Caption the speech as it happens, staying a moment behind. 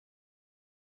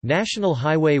National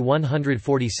Highway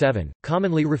 147,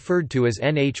 commonly referred to as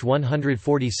NH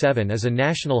 147, is a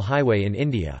national highway in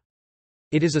India.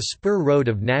 It is a spur road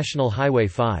of National Highway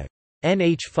 5.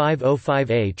 NH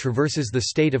 505A traverses the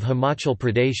state of Himachal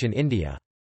Pradesh in India.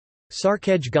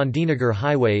 Sarkhej-Gandhinagar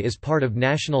Highway is part of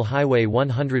National Highway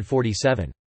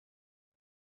 147.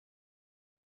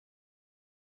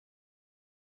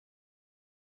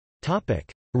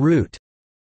 Route: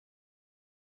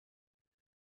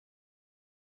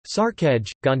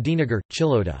 Sarkhej, Gandhinagar,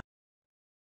 Chiloda.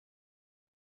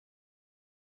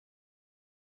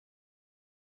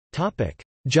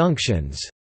 Junctions: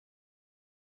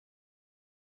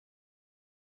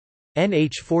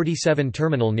 NH 47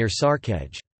 terminal near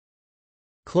Sarkhej.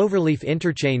 Cloverleaf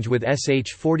interchange with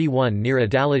SH 41 near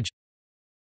Adalaj.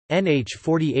 NH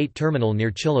 48 terminal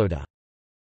near Chiloda.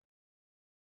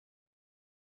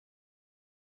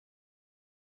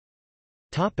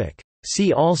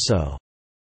 See also: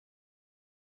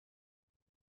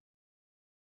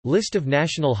 List of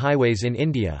national highways in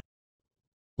India.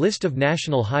 List of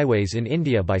national highways in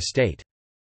India by state.